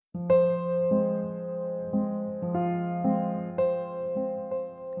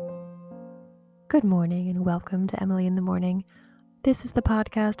Good morning and welcome to Emily in the Morning. This is the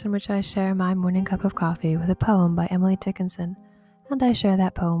podcast in which I share my morning cup of coffee with a poem by Emily Dickinson, and I share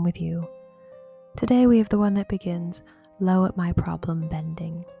that poem with you. Today we have the one that begins, "Low at my problem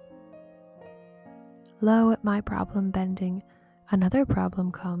bending." Low at my problem bending, another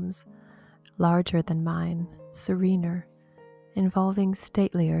problem comes, larger than mine, serener, involving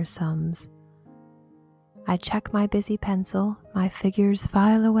statelier sums. I check my busy pencil, my figures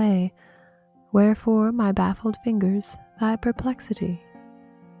file away, wherefore my baffled fingers thy perplexity.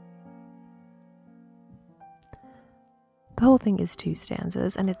 The whole thing is 2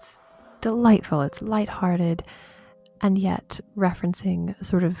 stanzas, and it's delightful, it's lighthearted, and yet referencing a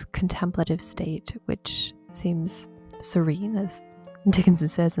sort of contemplative state, which seems serene, as Dickinson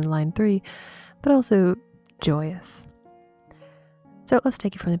says in line 3, but also joyous. So let's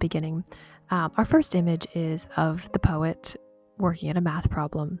take it from the beginning. Our first image is of the poet working at a math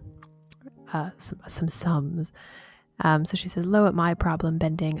problem. Some sums. So she says, "Low at my problem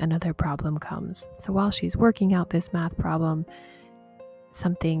bending, another problem comes." So while she's working out this math problem,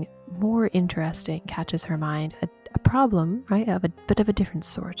 something more interesting catches her mind, a problem, right, of a bit of a different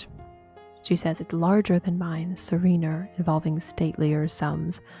sort. She says it's larger than mine, serener, involving statelier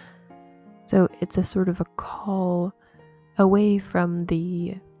sums. So it's a sort of a call away from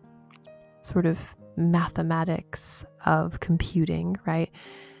the sort of mathematics of computing, right?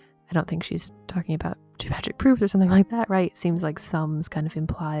 I don't think she's talking about geometric proofs or something like that, right? It seems like sums kind of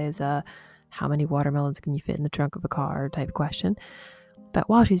implies how many watermelons can you fit in the trunk of a car type question. But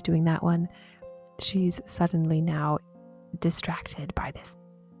while she's doing that one, she's suddenly now distracted by this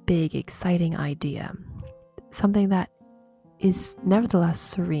big, exciting idea, something that is nevertheless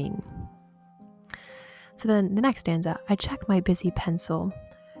serene. So then the next stanza, I check my busy pencil,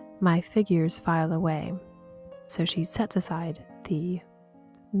 my figures file away. So she sets aside the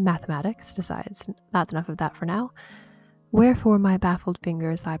mathematics, decides that's enough of that for now. Wherefore my baffled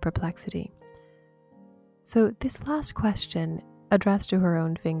fingers thy perplexity. So this last question addressed to her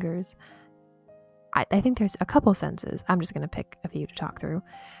own fingers, I think there's a couple senses. I'm just going to pick a few to talk through.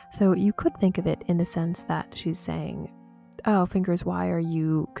 So you could think of it in the sense that she's saying, oh, fingers, why are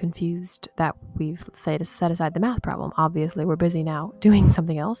you confused that we've set aside the math problem? Obviously, we're busy now doing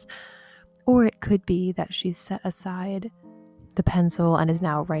something else. Or it could be that she's set aside the pencil and is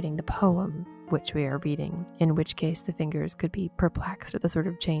now writing the poem which we are reading, in which case the fingers could be perplexed at the sort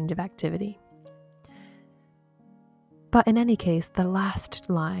of change of activity. But in any case, the last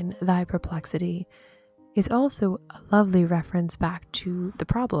line, thy perplexity, is also a lovely reference back to the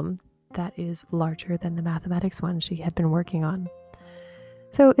problem that is larger than the mathematics one she had been working on.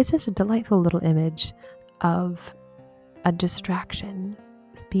 So it's just a delightful little image of a distraction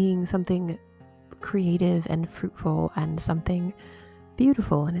being something creative and fruitful and something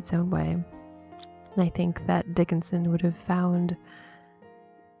beautiful in its own way. And I think that Dickinson would have found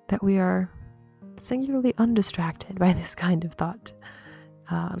that we are singularly undistracted by this kind of thought.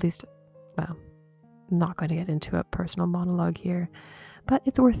 At least, well, I'm not going to get into a personal monologue here, but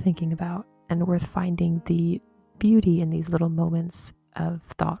it's worth thinking about and worth finding the beauty in these little moments of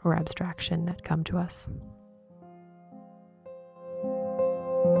thought or abstraction that come to us.